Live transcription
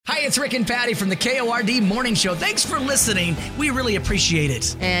it's Rick and Patty from the KORD Morning Show. Thanks for listening. We really appreciate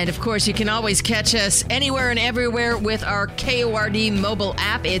it. And, of course, you can always catch us anywhere and everywhere with our KORD mobile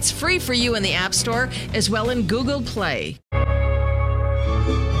app. It's free for you in the App Store as well in Google Play.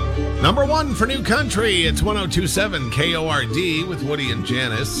 Number one for New Country, it's 102.7 KORD with Woody and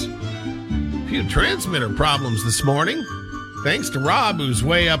Janice. A few transmitter problems this morning. Thanks to Rob, who's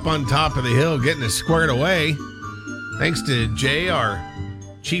way up on top of the hill getting it squared away. Thanks to Jay, our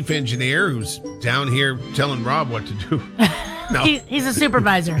chief engineer, who's down here telling Rob what to do. No. He's a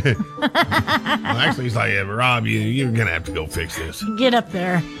supervisor. Well, actually, he's like, yeah, Rob, you're going to have to go fix this. Get up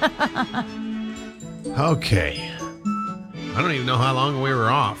there. Okay. I don't even know how long we were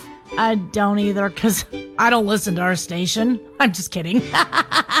off. I don't either, because I don't listen to our station. I'm just kidding.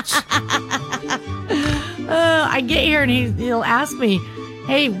 I get here and he'll ask me,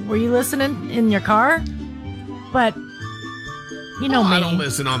 hey, were you listening in your car? But, you know me. I don't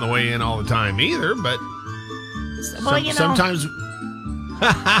listen on the way in all the time either, but sometimes.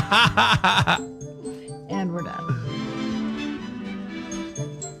 And we're done.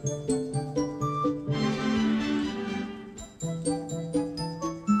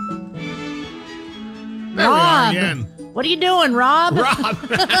 There we are again. What are you doing, Rob?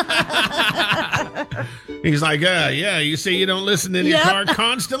 He's like, yeah, you say you don't listen in your car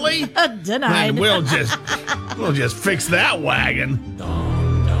constantly? Denied. And we'll just fix that wagon.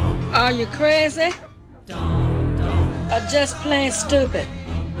 Are you crazy? Or just plain stupid?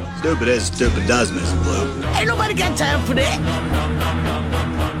 Stupid as stupid does, Miss Blue. Ain't nobody got time for that.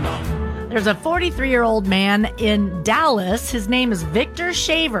 There's a 43-year-old man in Dallas. His name is Victor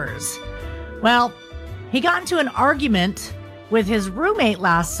Shavers. Well, he got into an argument with his roommate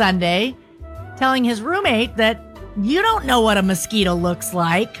last Sunday, telling his roommate that you don't know what a mosquito looks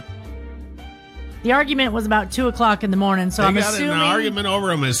like. The argument was about 2 o'clock in the morning, so I'm assuming... an argument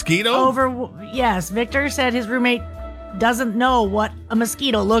over a mosquito? Yes, Victor said his roommate doesn't know what a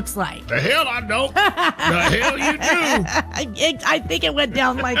mosquito looks like. The hell I don't. The hell you do. I think it went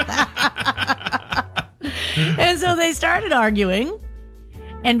down like that. And so they started arguing,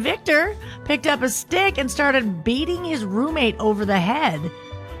 and Victor picked up a stick and started beating his roommate over the head.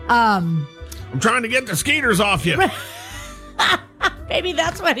 I'm trying to get the skeeters off you. Maybe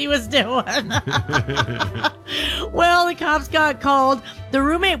that's what he was doing. Well, the cops got called. The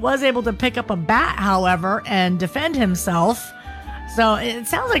roommate was able to pick up a bat, however, and defend himself. So it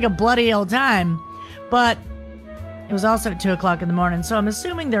sounds like a bloody old time. But it was also at 2 o'clock in the morning, so I'm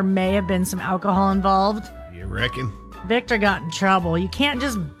assuming there may have been some alcohol involved. You reckon? Victor got in trouble. You can't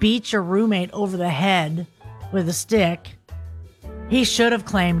just beat your roommate over the head with a stick. He should have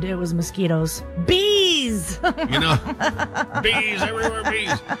claimed it was mosquitoes. Bees! Bees everywhere,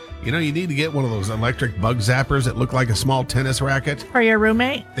 bees. You need to get one of those electric bug zappers that look like a small tennis racket. For your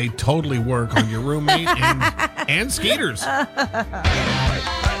roommate? They totally work on your roommate and skeeters.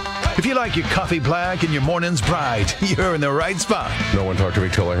 If you like your coffee black and your mornings bright, you're in the right spot. No one talk to me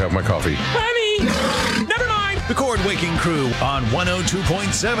till I have my coffee. Honey! Never mind! The Cord Waking Crew on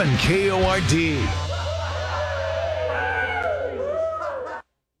 102.7 KORD.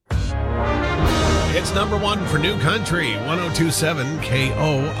 It's number one for New Country, 102.7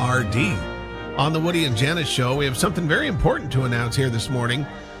 KORD. On the Woody and Janice Show, we have something very important to announce here this morning.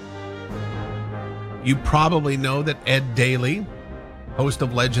 You probably know that Ed Daly, host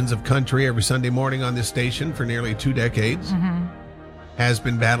of Legends of Country every Sunday morning on this station for nearly 2 decades, has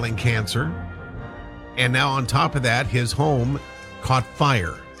been battling cancer. And now on top of that, his home caught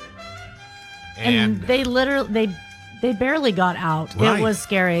fire. And they barely got out. Right. It was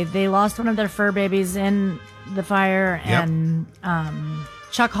scary. They lost one of their fur babies in the fire. Yep. And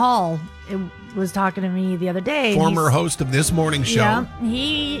Chuck Hall was talking to me the other day. Former host of this morning show.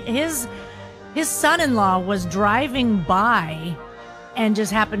 Yeah, his son-in-law was driving by and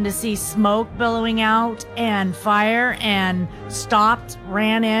just happened to see smoke billowing out and fire and stopped,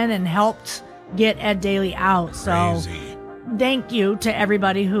 ran in, and helped get Ed Daly out. So thank you to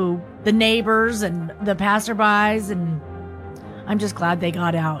everybody the neighbors and the passerbys, and I'm just glad they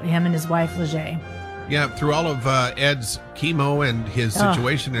got out, him and his wife, Leger. Yeah, through all of Ed's chemo and his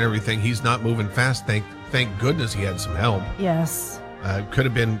situation and everything, he's not moving fast. Thank goodness he had some help. Yes. Could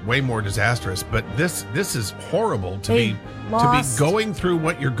have been way more disastrous, but this is horrible to be going through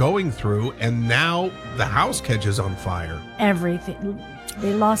what you're going through, and now the house catches on fire. Everything.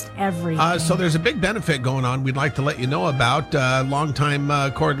 They lost everything. So there's a big benefit going on we'd like to let you know about.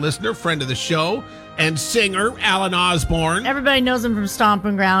 Longtime Cord listener, friend of the show, and singer, Alan Osborne. Everybody knows him from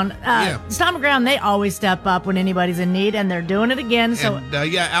Stomping Ground. Yeah. Stomping Ground, they always step up when anybody's in need, and they're doing it again. So, And,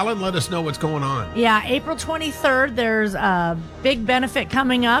 Alan, let us know what's going on. yeah, April 23rd, there's a big benefit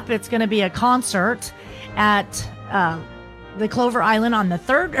coming up. It's going to be a concert at the Clover Island on the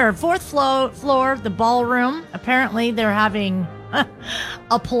fourth floor, the ballroom. Apparently, they're having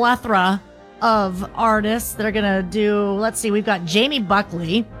a plethora of artists that are going to do, let's see, we've got Jamie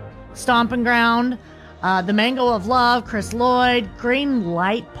Buckley, Stomping Ground, The Mango of Love, Chris Lloyd, Green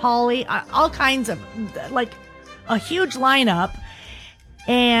Light, Polly, all kinds of, like, a huge lineup.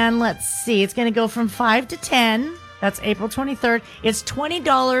 And let's see, it's going to go from 5 to 10. That's April 23rd. It's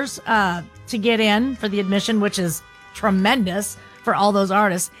 $20 to get in for the admission, which is tremendous for all those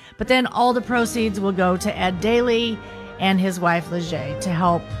artists. But then all the proceeds will go to Ed Daly and his wife, Leger, to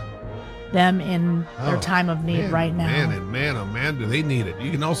help them in their time of need right now. Man, do they need it. You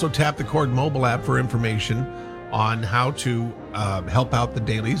can also tap the Cord mobile app for information on how to help out the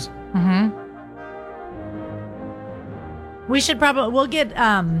Dailies. Mm-hmm.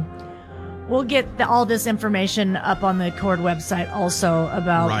 We'll get all this information up on the Cord website also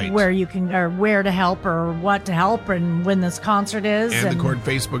about where you can, or where to help, or what to help, and when this concert is. And the Cord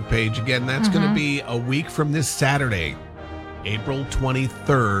Facebook page. Again, that's going to be a week from this Saturday, April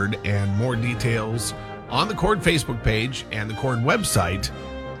 23rd, and more details on the Cord Facebook page and the Cord website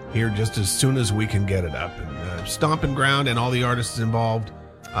here just as soon as we can get it up. And Stomping Ground and all the artists involved,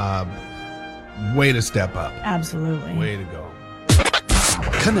 way to step up. Absolutely. Way to go.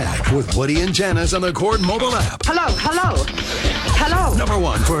 Connect with Woody and Janice on the Cord mobile app. Hello. Number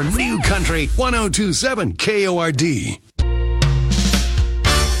one for New Country, 102.7 KORD.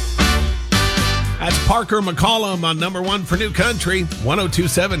 That's Parker McCollum on number one for New Country,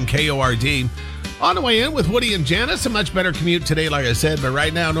 102.7 KORD. On the way in with Woody and Janice, a much better commute today, like I said, but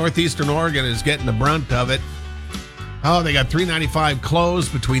right now Northeastern Oregon is getting the brunt of it. Oh, they got 395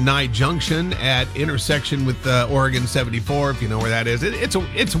 closed between Nye Junction at intersection with Oregon 74, if you know where that is. It's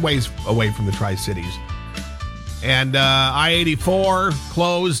a ways away from the Tri-Cities. And I-84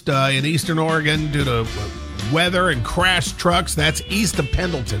 closed in Eastern Oregon due to weather and crashed trucks. That's east of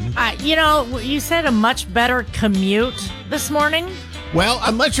Pendleton. You said a much better commute this morning. Well,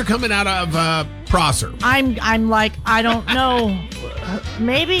 unless you're coming out of Prosser. I'm like, I don't know.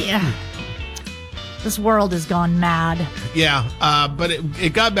 Maybe... This world has gone mad. Yeah, but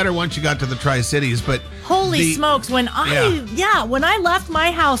it got better once you got to the Tri-Cities. But holy smokes! When I left my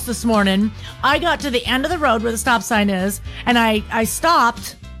house this morning, I got to the end of the road where the stop sign is, and I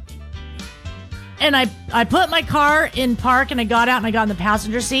stopped, and I put my car in park, and I got out and I got in the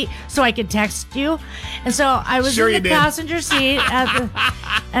passenger seat so I could text you, and so I was in the passenger seat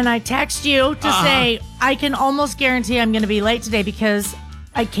and I text you to say I can almost guarantee I'm going to be late today because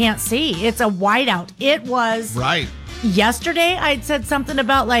I can't see. It's a whiteout. It was right. Yesterday, I'd said something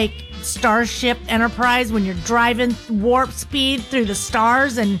about like Starship Enterprise when you're driving warp speed through the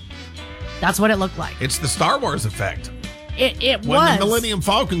stars, and that's what it looked like. It's the Star Wars effect. It was. When the Millennium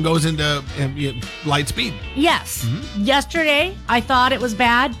Falcon goes into light speed. Yes. Mm-hmm. Yesterday, I thought it was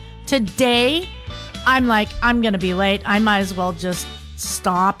bad. Today, I'm like, I'm going to be late. I might as well just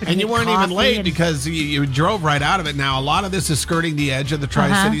stop. And you weren't even late because you drove right out of it. Now, a lot of this is skirting the edge of the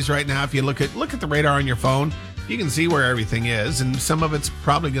Tri-Cities right now. If you look at the radar on your phone, you can see where everything is. And some of it's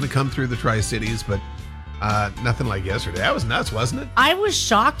probably going to come through the Tri-Cities, but nothing like yesterday. That was nuts, wasn't it? I was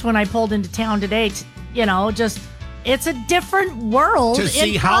shocked when I pulled into town today. It's a different world. To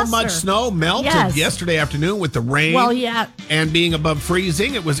see how much snow melted yesterday afternoon with the rain. Well, yeah. And being above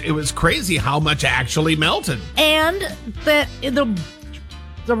freezing, it was crazy how much actually melted. And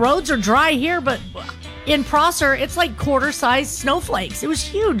the roads are dry here, but in Prosser, it's like quarter-sized snowflakes. It was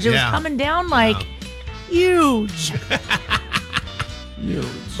huge. It was coming down like huge. Huge.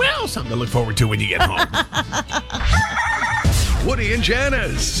 Well, something to look forward to when you get home. Woody and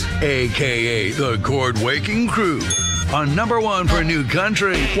Janice, a.k.a. the Cord Waking Crew, on number one for New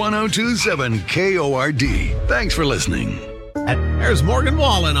Country, 102.7 KORD. Thanks for listening. There's Morgan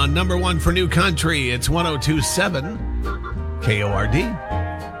Wallen on number one for New Country. It's 102.7 KORD.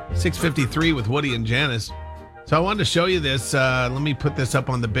 6:53 with Woody and Janice. So I wanted to show you this. Let me put this up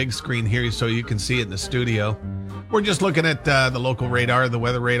on the big screen here so you can see it in the studio. We're just looking at the local radar, the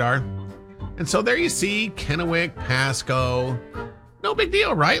weather radar. And so there you see Kennewick, Pasco. No big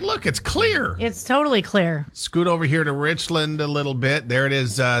deal, right? Look, it's clear. It's totally clear. Scoot over here to Richland a little bit. There it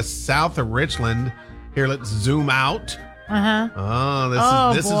is, south of Richland. Here, let's zoom out. Uh-huh.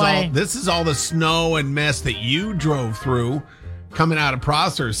 This is all the snow and mess that you drove through coming out of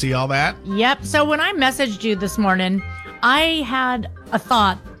Prosser. See all that? Yep. So when I messaged you this morning, I had a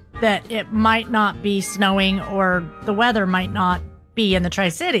thought that it might not be snowing or the weather might not be in the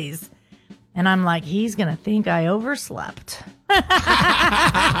Tri-Cities. And I'm like, he's going to think I overslept.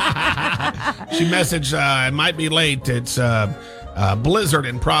 She messaged, it might be late. It's blizzard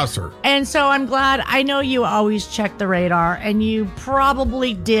in Prosser. And so I'm glad. I know you always check the radar, and you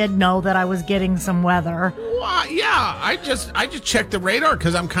probably did know that I was getting some weather. Well, yeah, I just checked the radar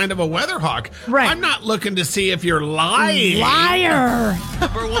because I'm kind of a weather hawk. Right. I'm not looking to see if you're lying. Liar.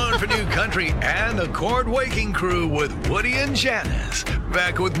 Number 1 for New Country and the Cord Waking Crew with Woody and Janice.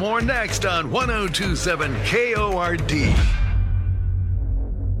 Back with more next on 102.7 KORD.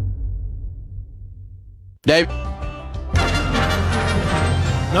 Dave.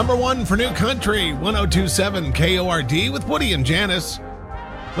 Number 1 for New Country, 102.7 KORD with Woody and Janice.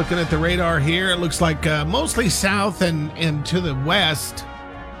 Looking at the radar here, it looks like mostly south and to the west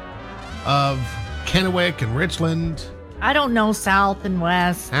of Kennewick and Richland. I don't know south and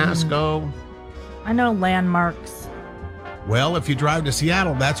west. Pasco. I know landmarks. Well, if you drive to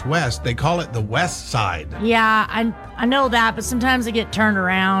Seattle, that's west. They call it the west side. Yeah, I know that, but sometimes I get turned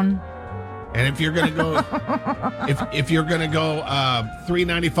around. And if you're gonna go, if you're gonna go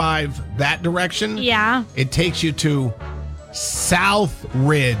 395 that direction, yeah, it takes you to South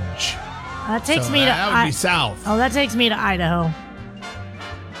Ridge. That takes me to that would be south. Oh, that takes me to Idaho.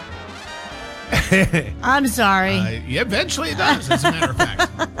 I'm sorry. Yeah, eventually it does. As a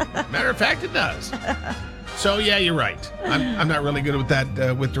matter of fact, it does. So yeah, you're right. I'm not really good with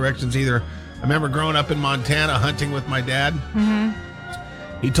that with directions either. I remember growing up in Montana hunting with my dad. Mm-hmm.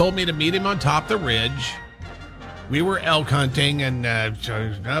 He told me to meet him on top of the ridge. We were elk hunting and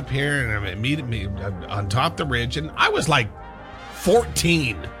up here and meet me on top of the ridge. And I was like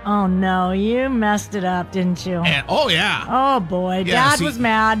 14. Oh, no. You messed it up, didn't you? And, oh, yeah. Oh, boy. Yeah, Dad was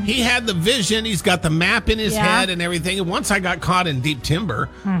mad. He had the vision. He's got the map in his head and everything. And once I got caught in deep timber,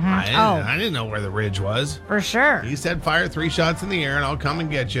 I didn't know where the ridge was. For sure. He said, fire 3 shots in the air and I'll come and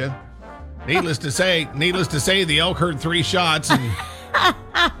get you. Needless to say, the elk heard 3 shots and...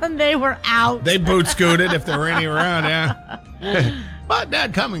 And they were out. They boot scooted if there were any around, yeah. But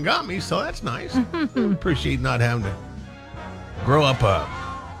Dad come and got me, so that's nice. Appreciate not having to grow up a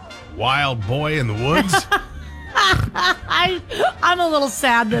wild boy in the woods. I'm a little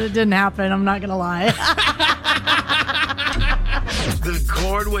sad that it didn't happen. I'm not going to lie. The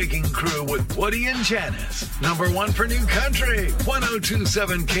Cord Waking Crew with Woody and Janice. Number 1 for New Country,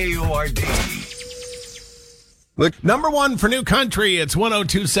 102.7 KORD. Look, number 1 for New Country, it's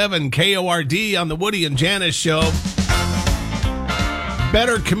 102.7 KORD on the Woody and Janice Show.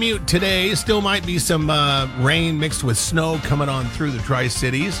 Better commute today. Still might be some rain mixed with snow coming on through the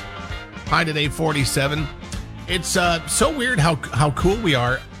Tri-Cities. High today, 47. It's so weird how cool we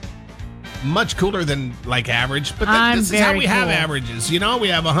are. Much cooler than like average, but this is how we have averages. You know, we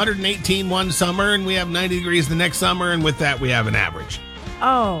have 118 one summer and we have 90 degrees the next summer, and with that we have an average.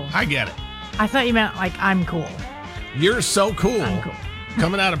 Oh. I get it. I thought you meant like I'm cool. You're so cool. I'm cool.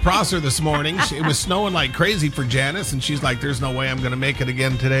 Coming out of Prosser this morning, it was snowing like crazy for Janice, and she's like, there's no way I'm going to make it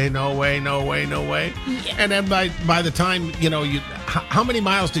again today. No way, no way, no way. Yeah. And then by the time, how many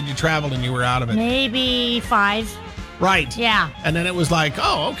miles did you travel and you were out of it? Maybe 5. Right. Yeah. And then it was like,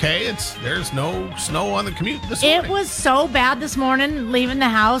 oh, okay, there's no snow on the commute this morning. It was so bad this morning leaving the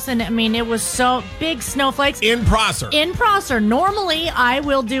house, and I mean, it was so big snowflakes. In Prosser. Normally, I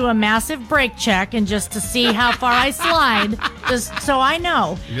will do a massive brake check and just to see how far I slide, just so I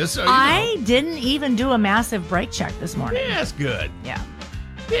know. Just so you I didn't even do a massive brake check this morning. Yeah, that's good. Yeah.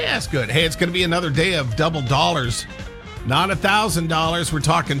 Yeah, that's good. Hey, it's going to be another day of double dollars. Not $1,000. We're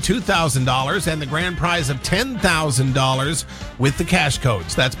talking $2,000 and the grand prize of $10,000 with the cash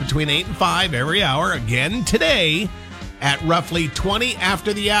codes. That's between 8 and 5 every hour. Again today at roughly 20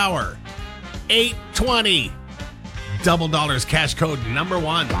 after the hour. 8:20. Double dollars cash code number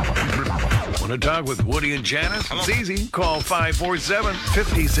 1. Want to talk with Woody and Janice? It's easy. Call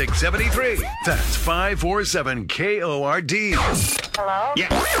 547-5673. That's 547-KORD. Hello?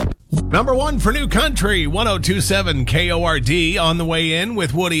 Yeah. Number 1 for New Country, 102.7 KORD on the way in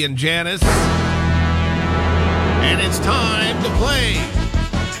with Woody and Janice. And it's time to play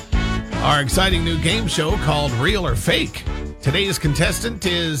our exciting new game show called Real or Fake. Today's contestant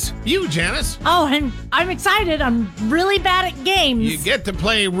is you, Janice. Oh, and I'm excited. I'm really bad at games. You get to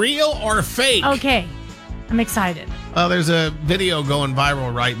play Real or Fake. Okay. I'm excited. There's a video going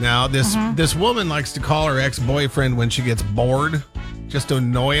viral right now. This woman likes to call her ex-boyfriend when she gets bored, just to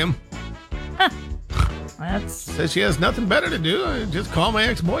annoy him. Says she has nothing better to do. Just call my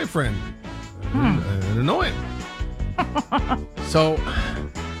ex-boyfriend and annoy him. So,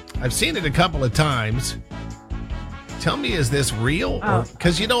 I've seen it a couple of times. Tell me, is this real?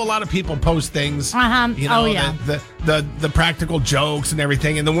 Because a lot of people post things. The practical jokes and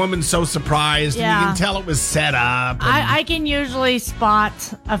everything, and the woman's so surprised, and you can tell it was set up. I can usually spot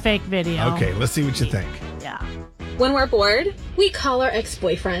a fake video. Okay, let's see what you think. Yeah. When we're bored, we call our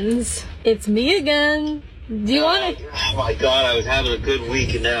ex-boyfriends. It's me again. Do you want to? Oh my God, I was having a good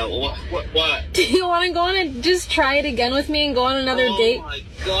week, and now what? Do you want to go on and just try it again with me and go on another date? Oh my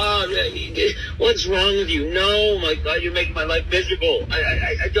God, what's wrong with you? No, my God, you're making my life miserable.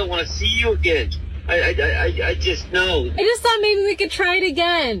 I don't want to see you again. I just know. I just thought maybe we could try it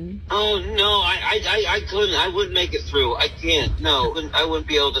again. Oh no, I couldn't. I wouldn't make it through. I can't. No, I wouldn't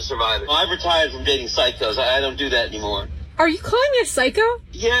be able to survive it. I've retired from dating psychos. I don't do that anymore. Are you calling me a psycho?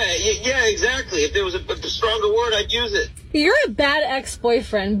 Yeah, exactly. If there was a stronger word, I'd use it. You're a bad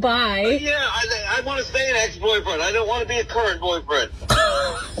ex-boyfriend. Bye. Yeah, I want to stay an ex-boyfriend. I don't want to be a current boyfriend.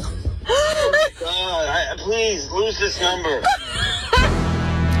 God, please, lose this number.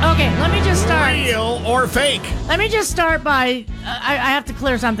 Okay, let me just start. Real or fake? Let me just start by, I have to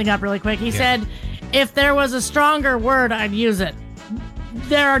clear something up really quick. He said, if there was a stronger word, I'd use it.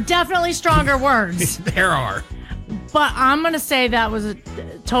 There are definitely stronger words. There are. But I'm going to say that was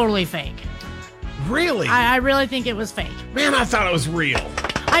totally fake. Really? I really think it was fake. Man, I thought it was real.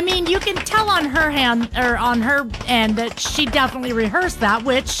 I mean, you can tell on her end that she definitely rehearsed that,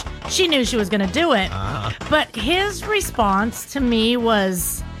 which she knew she was going to do it. But his response to me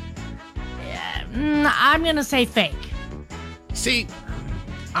was, I'm going to say fake. See,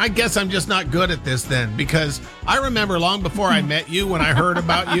 I guess I'm just not good at this then, because I remember long before I met you, when I heard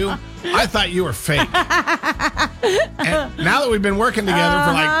about you, I thought you were fake. And now that we've been working together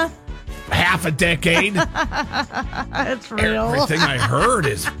for like half a decade, it's real. Everything I heard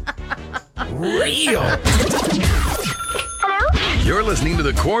is real. Hello? You're listening to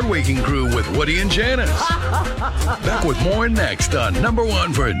the Cord Waking Crew with Woody and Janice. Back with more next on number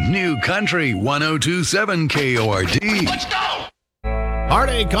one for New Country 102.7 KORD. Let's go!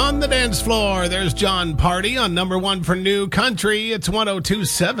 Heartache on the dance floor. There's John Party on number one for New Country. It's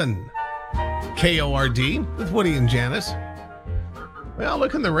 102.7 KORD with Woody and Janice. Well,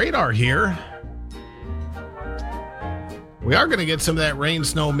 look in the radar here. We are going to get some of that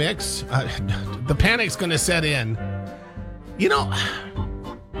rain-snow mix. The panic's going to set in.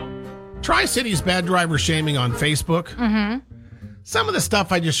 Tri-City's bad driver shaming on Facebook. Mm-hmm. Some of the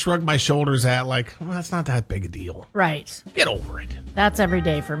stuff I just shrug my shoulders at, like, well, that's not that big a deal. Right. Get over it. That's every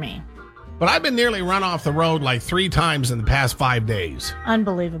day for me. But I've been nearly run off the road like 3 times in the past 5 days.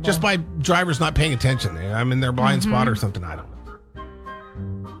 Unbelievable. Just by drivers not paying attention. I'm in their blind spot or something. I don't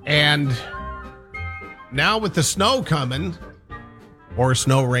know. And now with the snow coming, or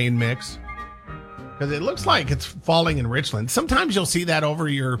snow-rain mix, because it looks like it's falling in Richland. Sometimes you'll see that over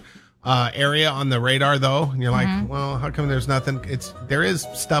your area on the radar, though, and you're like, well, how come there's nothing? There is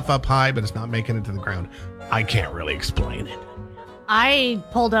stuff up high, but it's not making it to the ground. I can't really explain it. I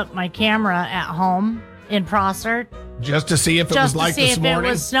pulled up my camera at home in Prosser just to see if it was like this morning. Just to see if it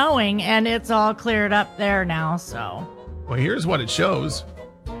was snowing, and it's all cleared up there now. So, well, here's what it shows.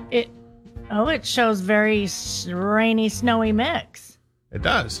 It shows very rainy, snowy mix. It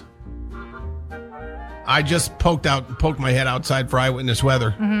does. I just poked my head outside for eyewitness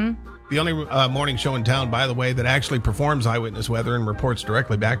weather. Mm-hmm. The only morning show in town, by the way, that actually performs eyewitness weather and reports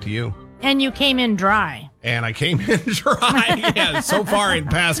directly back to you. And you came in dry. And I came in dry. Yeah, so far in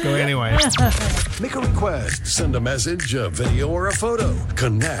Pasco anyway. Make a request, send a message, a video, or a photo.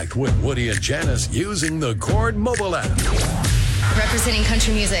 Connect with Woody and Janice using the Cord mobile app. Representing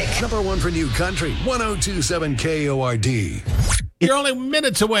country music. Number one for New Country, 102.7 KORD. You're only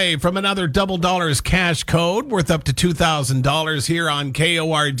minutes away from another Double Dollars cash code worth up to $2,000 here on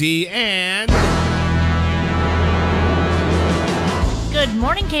KORD. And good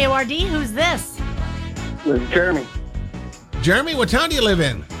morning, KORD. Who's this? This is Jeremy. Jeremy, what town do you live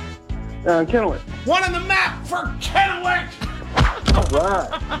in? Kennewick. One on the map for Kennewick. All right.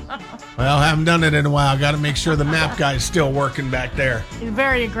 Well, I haven't done it in a while. Got to make sure the map guy's still working back there. He's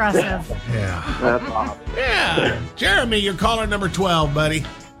very aggressive. Yeah. That's awesome. Yeah. Jeremy, you're caller number 12, buddy.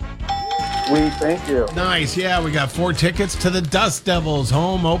 Sweet, thank you. Nice. Yeah, we got 4 tickets to the Dust Devils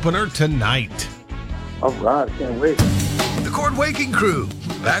home opener tonight. All right. I can't wait. The Cord Waking Crew.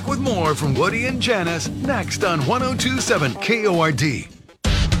 Back with more from Woody and Janice next on 102.7 KORD.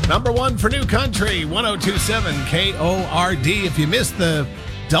 Number one for New Country, 102.7 KORD. If you missed the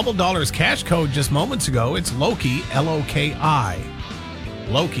Double Dollars cash code just moments ago, it's Loki, L-O-K-I.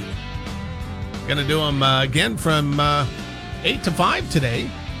 Loki. Gonna do them again from 8 to 5 today.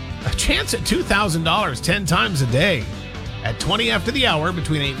 A chance at $2,000 10 times a day at 20 after the hour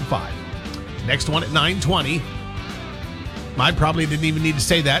between 8 and 5. Next one at 9:20. I probably didn't even need to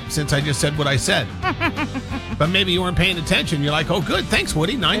say that since I just said what I said. But maybe you weren't paying attention. You're like, oh, good. Thanks,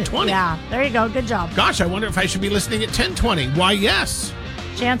 Woody. 9:20. Yeah, there you go. Good job. Gosh, I wonder if I should be listening at 10:20. Why, yes.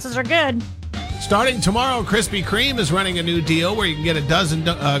 Chances are good. Starting tomorrow, Krispy Kreme is running a new deal where you can get a dozen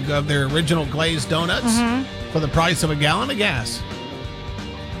of their original glazed donuts for the price of a gallon of gas.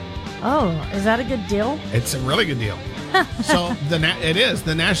 Oh, is that a good deal? It's a really good deal. So it is.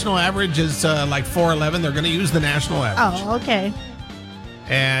 The national average is like $4.11. They're going to use the national average. Oh, okay.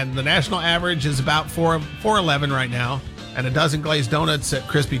 And the national average is about $4.11 right now. And a dozen glazed donuts at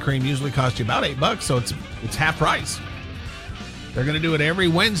Krispy Kreme usually cost you about $8, so it's half price. They're going to do it every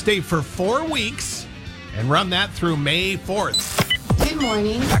Wednesday for 4 weeks and run that through May 4th. Good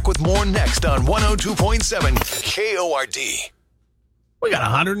morning. Back with more next on 102.7 KORD. We got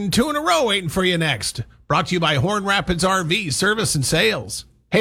 102 in a row waiting for you next. Brought to you by Horn Rapids RV Service and Sales.